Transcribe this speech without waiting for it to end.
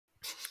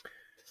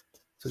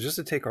So just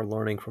to take our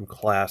learning from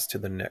class to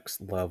the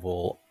next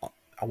level,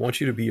 I want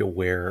you to be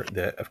aware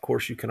that, of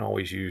course, you can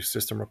always use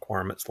System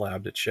Requirements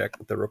Lab to check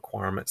the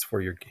requirements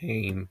for your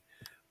game,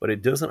 but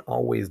it doesn't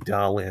always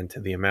dial into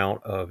the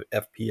amount of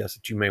FPS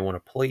that you may want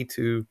to play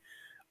to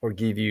or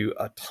give you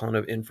a ton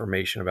of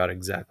information about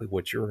exactly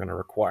what you're going to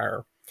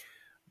require.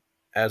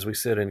 As we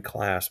said in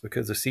class,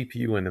 because the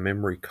CPU and the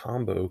memory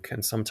combo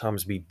can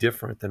sometimes be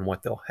different than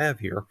what they'll have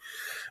here,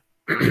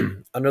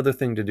 another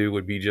thing to do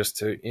would be just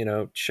to,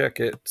 check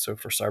it. So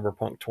for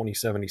Cyberpunk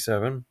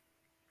 2077,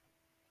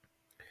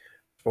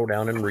 go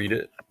down and read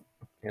it.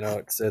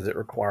 It says it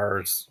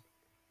requires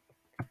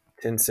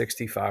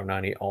 1060,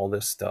 590, all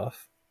this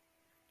stuff,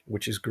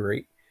 which is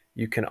great.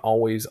 You can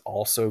always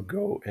also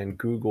go and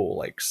Google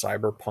like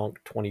Cyberpunk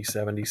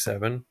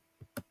 2077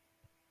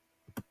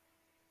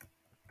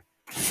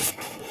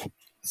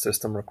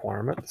 system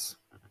requirements.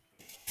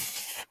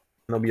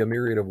 And there'll be a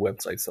myriad of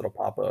websites that'll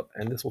pop up,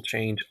 and this will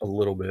change a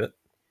little bit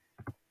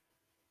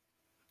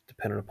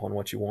depending upon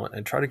what you want,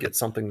 and try to get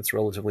something that's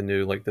relatively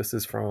new. Like this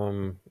is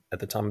from, at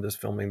the time of this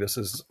filming, this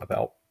is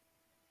about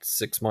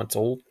 6 months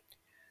old.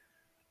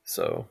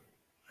 So,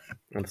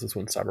 and this is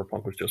when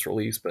Cyberpunk was just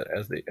released, but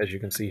as you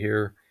can see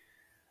here,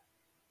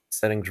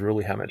 settings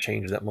really haven't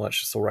changed that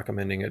much. Still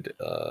recommending a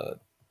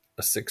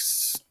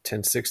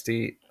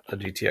 1060, a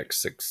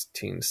GTX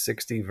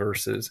 1660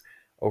 versus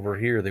over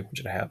here, they want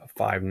you to have a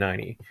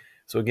 590.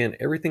 So again,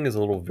 everything is a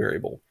little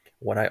variable.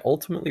 What I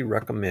ultimately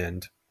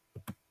recommend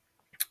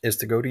is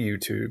to go to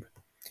YouTube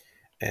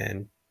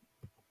and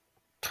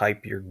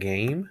type your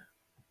game,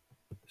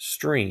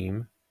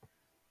 stream,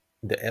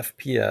 the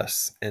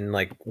FPS, and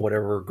like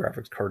whatever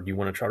graphics card you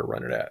want to try to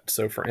run it at.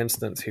 So for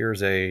instance,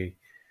 here's a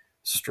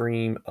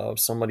stream of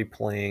somebody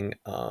playing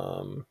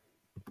GTX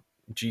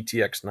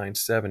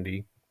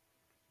 970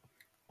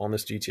 on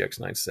this GTX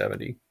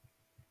 970.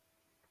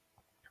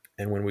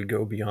 And when we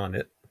go beyond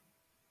it,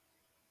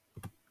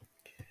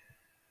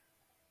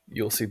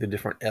 you'll see the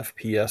different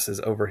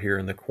FPSs over here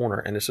in the corner.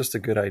 And it's just a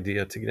good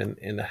idea to get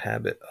in the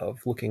habit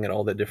of looking at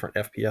all the different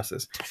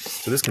FPSs.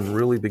 So this can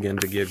really begin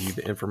to give you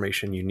the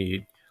information you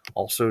need.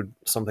 Also,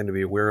 something to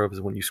be aware of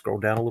is when you scroll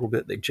down a little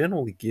bit, they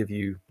generally give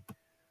you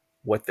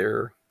what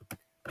their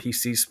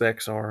PC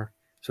specs are.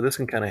 So this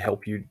can kind of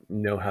help you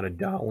know how to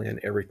dial in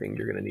everything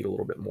you're going to need a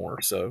little bit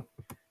more. So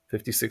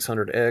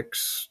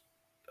 5600X,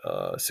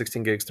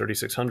 16 gigs,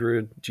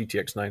 3600,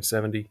 GTX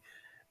 970,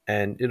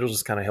 and it'll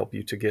just kind of help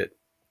you to get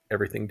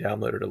everything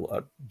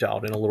downloaded,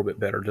 dialed in a little bit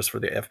better just for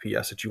the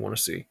FPS that you want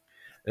to see.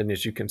 And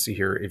as you can see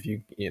here, if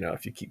you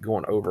keep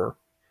going over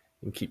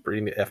and keep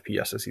reading the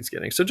FPS he's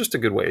getting. So just a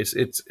good way.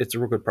 It's a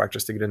real good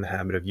practice to get in the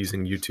habit of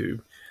using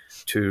YouTube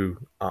to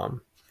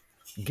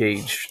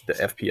gauge the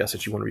FPS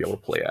that you want to be able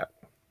to play at.